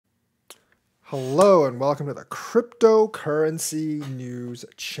Hello and welcome to the Cryptocurrency News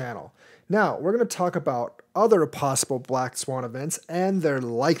channel. Now, we're going to talk about other possible Black Swan events and their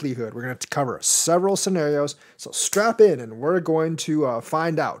likelihood. We're going to cover several scenarios, so strap in and we're going to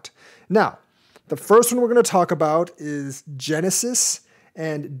find out. Now, the first one we're going to talk about is Genesis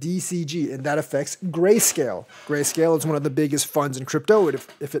and DCG, and that affects Grayscale. Grayscale is one of the biggest funds in crypto.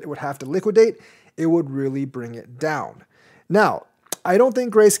 If it would have to liquidate, it would really bring it down. Now, I don't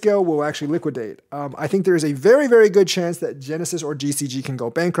think Grayscale will actually liquidate. I think there is a very, very good chance that Genesis or GCG can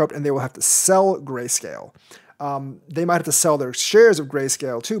go bankrupt and they will have to sell Grayscale. They might have to sell their shares of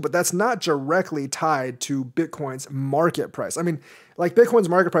Grayscale too, but that's not directly tied to Bitcoin's market price. I mean, like Bitcoin's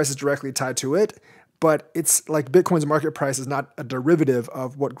market price is directly tied to it, but it's like Bitcoin's market price is not a derivative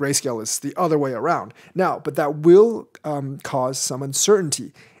of what Grayscale is, the other way around. Now, but that will cause some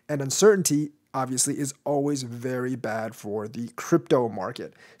uncertainty, and uncertainty obviously is always very bad for the crypto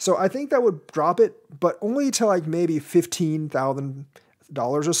market. So I think that would drop it, but only to like maybe $15,000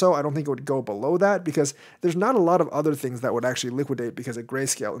 or so. I don't think it would go below that because there's not a lot of other things that would actually liquidate because of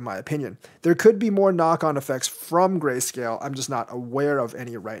Grayscale, in my opinion. There could be more knock-on effects from Grayscale. I'm just not aware of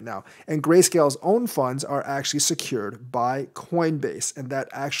any right now. And Grayscale's own funds are actually secured by Coinbase, and that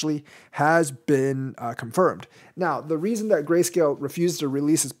actually has been confirmed. Now, the reason that Grayscale refuses to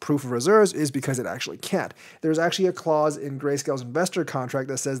release its proof of reserves is because it actually can't. There's actually a clause in Grayscale's investor contract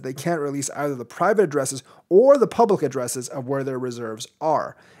that says they can't release either the private addresses or the public addresses of where their reserves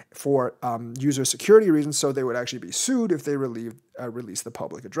are for user security reasons, so they would actually be sued if they release the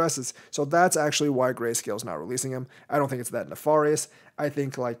public addresses. So that's actually why Grayscale's not releasing them. I don't think it's that nefarious. I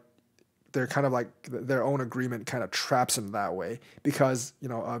think like they're kind of like their own agreement kind of traps them that way because, you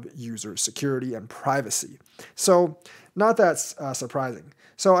know, of user security and privacy. So not that surprising.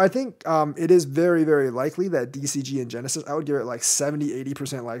 So I think it is very, very likely that DCG and Genesis, I would give it like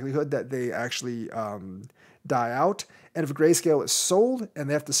 70–80% likelihood that they actually die out. And if Grayscale is sold and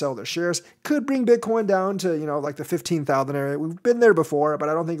they have to sell their shares, could bring Bitcoin down to, you know, like the 15,000 area. We've been there before, but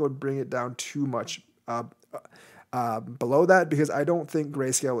I don't think it would bring it down too much below that because I don't think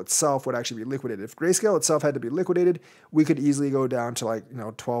Grayscale itself would actually be liquidated. If Grayscale itself had to be liquidated, we could easily go down to like, you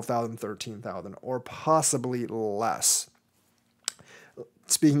know, 12,000, 13,000 or possibly less.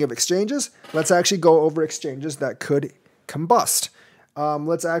 Speaking of exchanges, let's actually go over exchanges that could combust.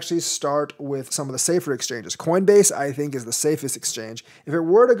 Let's actually start with some of the safer exchanges. Coinbase, I think, is the safest exchange. If it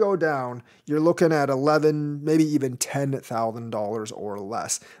were to go down, you're looking at $11,000, maybe even $10,000 or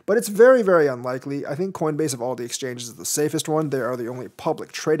less. But it's very, very unlikely. I think Coinbase, of all the exchanges, is the safest one. They are the only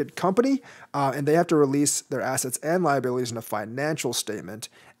public traded company, and they have to release their assets and liabilities in a financial statement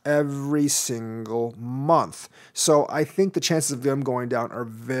every single month. So I think the chances of them going down are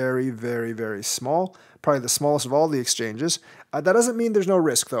very, very, very small. Probably the smallest of all the exchanges. That doesn't mean there's no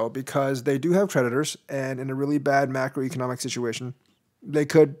risk, though, because they do have creditors, and in a really bad macroeconomic situation, they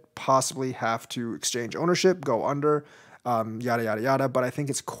could possibly have to exchange ownership, go under, yada, yada, yada. But I think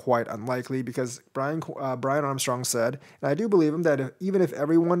it's quite unlikely because Brian Armstrong said, and I do believe him, that even if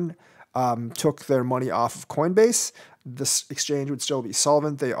everyone took their money off of Coinbase, this exchange would still be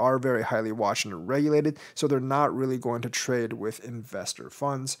solvent. They are very highly watched and regulated, so they're not really going to trade with investor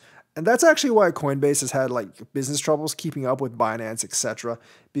funds. And that's actually why Coinbase has had like business troubles keeping up with Binance, etc.,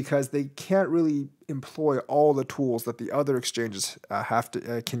 because they can't really employ all the tools that the other exchanges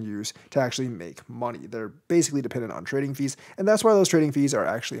can use to actually make money. They're basically dependent on trading fees, and that's why those trading fees are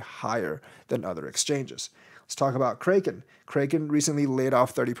actually higher than other exchanges. Let's talk about Kraken. Kraken recently laid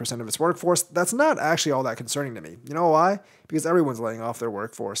off 30% of its workforce. That's not actually all that concerning to me. You know why? Because everyone's laying off their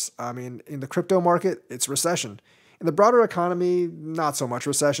workforce. I mean, in the crypto market, it's recession. In the broader economy, not so much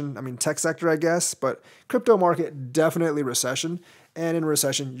recession. I mean, tech sector, I guess, but crypto market, definitely recession. And in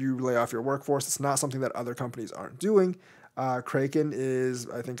recession, you lay off your workforce. It's not something that other companies aren't doing. Kraken is,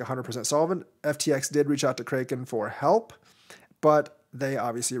 I think, 100% solvent. FTX did reach out to Kraken for help, but they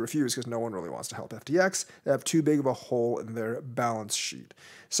obviously refuse because no one really wants to help FTX. They have too big of a hole in their balance sheet.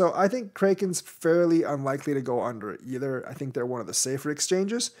 So I think Kraken's fairly unlikely to go under either. I think they're one of the safer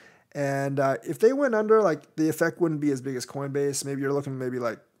exchanges. And if they went under, like the effect wouldn't be as big as Coinbase. Maybe you're looking maybe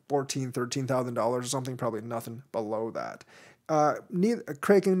like $14,000, $13,000 or something, probably nothing below that.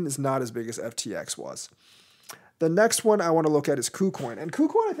 Kraken is not as big as FTX was. The next one I want to look at is KuCoin. And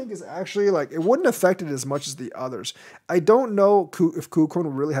KuCoin, I think, is actually like, it wouldn't affect it as much as the others. I don't know if KuCoin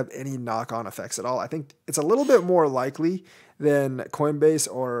will really have any knock-on effects at all. I think it's a little bit more likely than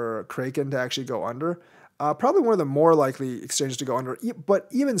Coinbase or Kraken to actually go under. Probably one of the more likely exchanges to go under, but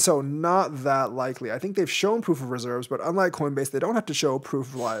even so, not that likely. I think they've shown proof of reserves, but unlike Coinbase, they don't have to show proof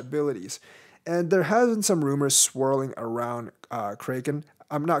of liabilities. And there has been some rumors swirling around Kraken.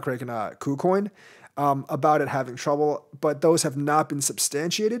 I'm not Kraken, KuCoin, about it having trouble, but those have not been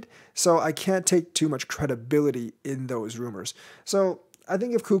substantiated, so I can't take too much credibility in those rumors. So I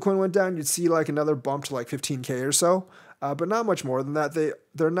think if KuCoin went down, you'd see like another bump to like 15K or so, but not much more than that.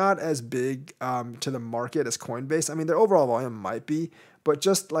 They're not as big to the market as Coinbase. I mean, their overall volume might be, but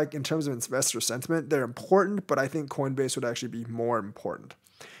just like in terms of investor sentiment, they're important, but I think Coinbase would actually be more important.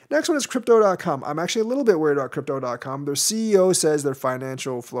 Next one is Crypto.com. I'm actually a little bit worried about Crypto.com. Their CEO says their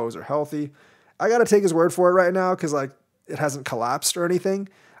financial flows are healthy. I got to take his word for it right now because like it hasn't collapsed or anything.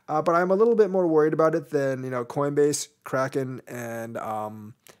 But I'm a little bit more worried about it than Coinbase, Kraken, and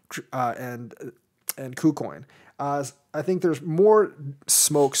KuCoin. I think there's more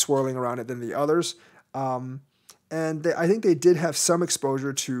smoke swirling around it than the others. I think they did have some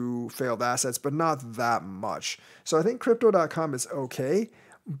exposure to failed assets, but not that much. So I think Crypto.com is okay.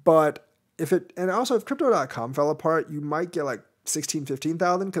 But if Crypto.com fell apart, you might get like 16,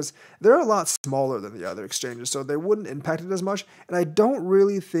 15,000 because they're a lot smaller than the other exchanges. So they wouldn't impact it as much. And I don't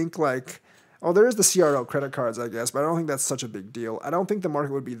really think like, oh, there is the CRL credit cards, I guess, but I don't think that's such a big deal. I don't think the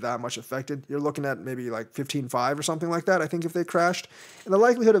market would be that much affected. You're looking at maybe like 15.5 or something like that, I think, if they crashed. And the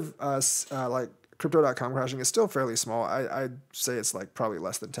likelihood of like Crypto.com crashing is still fairly small. I'd say it's like probably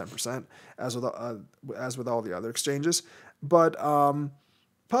less than 10%, as with all the other exchanges. But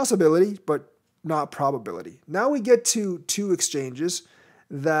possibility, but not probability. Now we get to two exchanges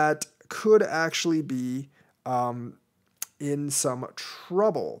that could actually be in some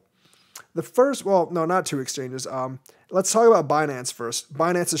trouble. The first, well, no, not two exchanges. Let's talk about Binance first.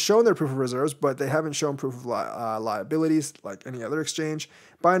 Binance has shown their proof of reserves, but they haven't shown proof of liabilities like any other exchange.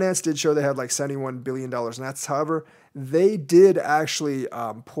 Binance did show they had like $71 billion in assets. However, they did actually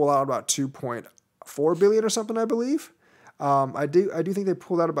pull out about 2.4 billion or something, I believe. I do think they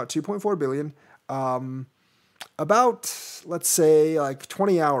pulled out about 2.4 billion. About, let's say, like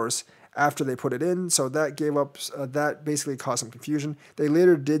 20 hours after they put it in. So that gave up, that basically caused some confusion. They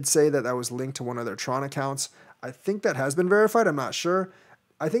later did say that that was linked to one of their Tron accounts. I think that has been verified. I'm not sure.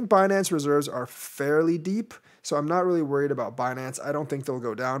 I think Binance reserves are fairly deep, so I'm not really worried about Binance. I don't think they'll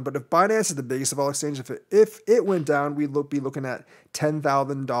go down. But if Binance is the biggest of all exchanges, if it went down, we'd be looking at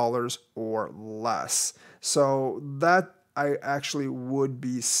 $10,000 or less. So that I actually would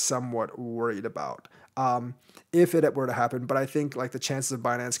be somewhat worried about if it were to happen. But I think like the chances of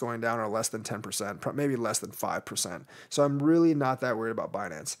Binance going down are less than 10%, maybe less than 5%. So I'm really not that worried about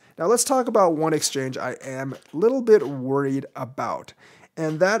Binance. Now let's talk about one exchange I am a little bit worried about.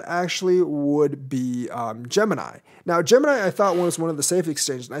 And that actually would be Gemini. Now, Gemini I thought was one of the safe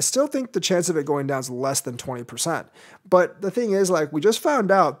exchanges, and I still think the chance of it going down is less than 20%. But the thing is, like, we just found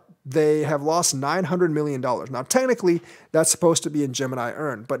out they have lost $900 million. Now, technically, that's supposed to be in Gemini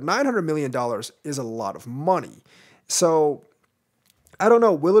Earn, but $900 million is a lot of money. So I don't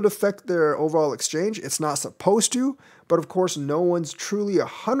know, will it affect their overall exchange? It's not supposed to, but of course, no one's truly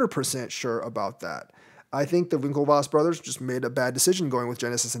 100% sure about that. I think the Winklevoss brothers just made a bad decision going with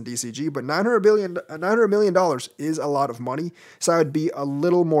Genesis and DCG, but $900 million is a lot of money, so I would be a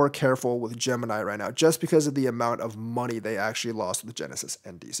little more careful with Gemini right now, just because of the amount of money they actually lost with Genesis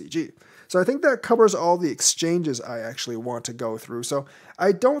and DCG. So I think that covers all the exchanges I actually want to go through. So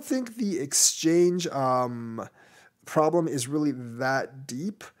I don't think the exchange problem is really that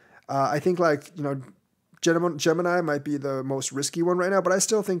deep. I think Gemini might be the most risky one right now, but I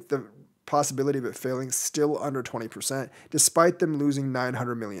still think the possibility of it failing still under 20%, despite them losing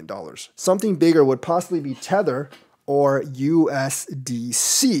 $900 million. Something bigger would possibly be Tether or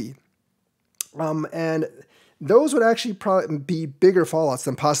USDC. And those would actually probably be bigger fallouts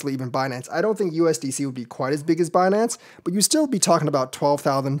than possibly even Binance. I don't think USDC would be quite as big as Binance, but you'd still be talking about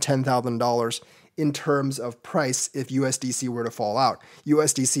 $12,000, $10,000 in terms of price if USDC were to fall out.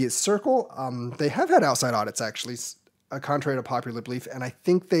 USDC is Circle. They have had outside audits actually, contrary to popular belief, and I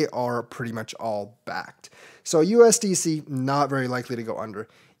think they are pretty much all backed. So USDC, not very likely to go under.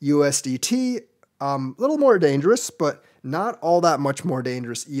 USDT, a little more dangerous, but not all that much more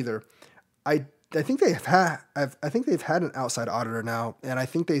dangerous either. I think they've had an outside auditor now, and I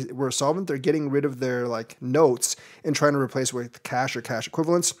think they were solvent. They're getting rid of their notes and trying to replace with cash or cash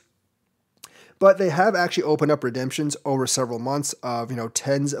equivalents. But they have actually opened up redemptions over several months of,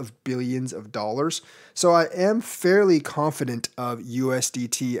 tens of billions of dollars. So I am fairly confident of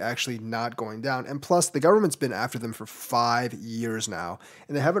USDT actually not going down. And plus, the government's been after them for 5 years now,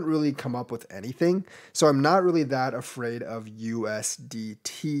 and they haven't really come up with anything. So I'm not really that afraid of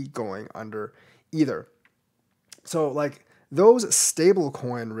USDT going under either. So those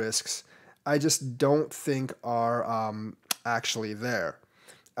stablecoin risks, I just don't think are actually there.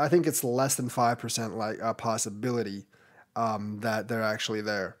 I think it's less than 5% a possibility. that they're actually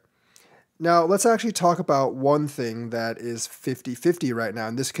there. Now, let's actually talk about one thing that is 50-50 right now,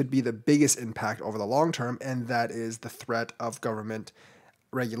 and this could be the biggest impact over the long term, and that is the threat of government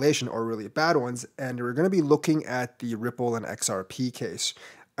regulation or really bad ones. And we're going to be looking at the Ripple and XRP case.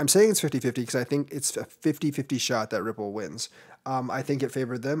 I'm saying it's 50-50 because I think it's a 50-50 shot that Ripple wins. I think it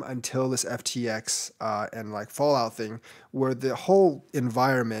favored them until this FTX and like Fallout thing, where the whole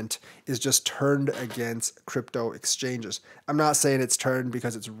environment is just turned against crypto exchanges. I'm not saying it's turned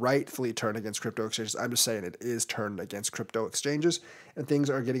because it's rightfully turned against crypto exchanges. I'm just saying it is turned against crypto exchanges, and things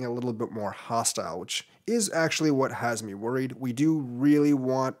are getting a little bit more hostile, which is actually what has me worried. We do really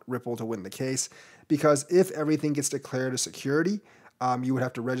want Ripple to win the case because if everything gets declared a security, you would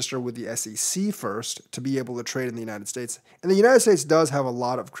have to register with the SEC first to be able to trade in the United States. And the United States does have a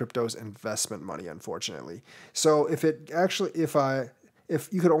lot of crypto's investment money, unfortunately. So if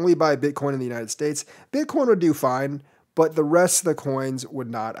you could only buy Bitcoin in the United States, Bitcoin would do fine, but the rest of the coins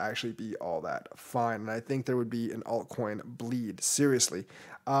would not actually be all that fine. And I think there would be an altcoin bleed, seriously.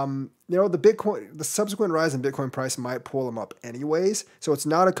 The subsequent rise in Bitcoin price might pull them up anyways, so it's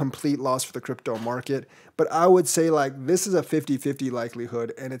not a complete loss for the crypto market, but I would say like this is a 50-50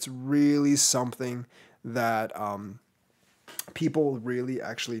 likelihood, and it's really something that people really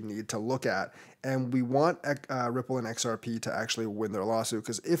actually need to look at. And we want Ripple and XRP to actually win their lawsuit,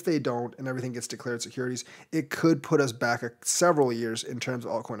 because if they don't and everything gets declared securities, it could put us back several years in terms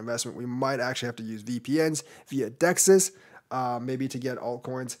of altcoin investment. We might actually have to use VPNs via DEXs, maybe to get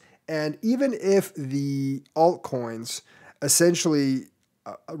altcoins. And even if the altcoins essentially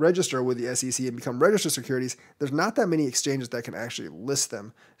register with the SEC and become registered securities, there's not that many exchanges that can actually list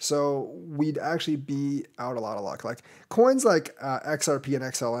them. So we'd actually be out a lot of luck. Like coins like XRP and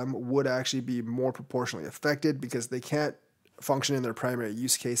XLM would actually be more proportionally affected because they can't function in their primary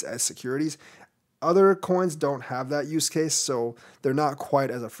use case as securities. Other coins don't have that use case, so they're not quite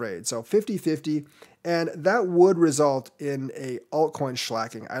as afraid. So 50-50, and that would result in a altcoin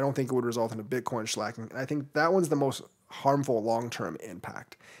shellacking. I don't think it would result in a Bitcoin shellacking. And I think that one's the most harmful long-term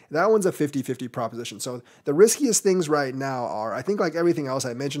impact. That one's a 50-50 proposition. So the riskiest things right now are, I think like everything else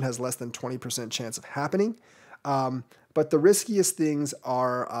I mentioned has less than 20% chance of happening. But the riskiest things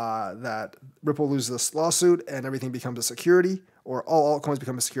are that Ripple loses this lawsuit and everything becomes a security, or all altcoins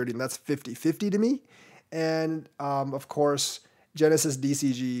become a security, and that's 50-50 to me. And of course, Genesis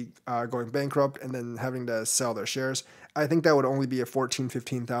DCG going bankrupt and then having to sell their shares. I think that would only be a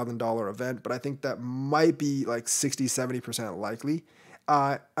 $14,000-$15,000 event, but I think that might be like 60-70% likely.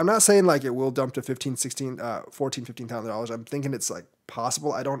 I'm not saying like it will dump to $15,000. I'm thinking it's like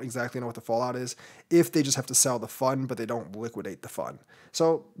possible. I don't exactly know what the fallout is if they just have to sell the fund, but they don't liquidate the fund.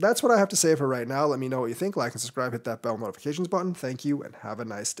 So that's what I have to say for right now. Let me know what you think. Like and subscribe, hit that bell notifications button. Thank you, and have a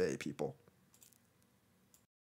nice day, people.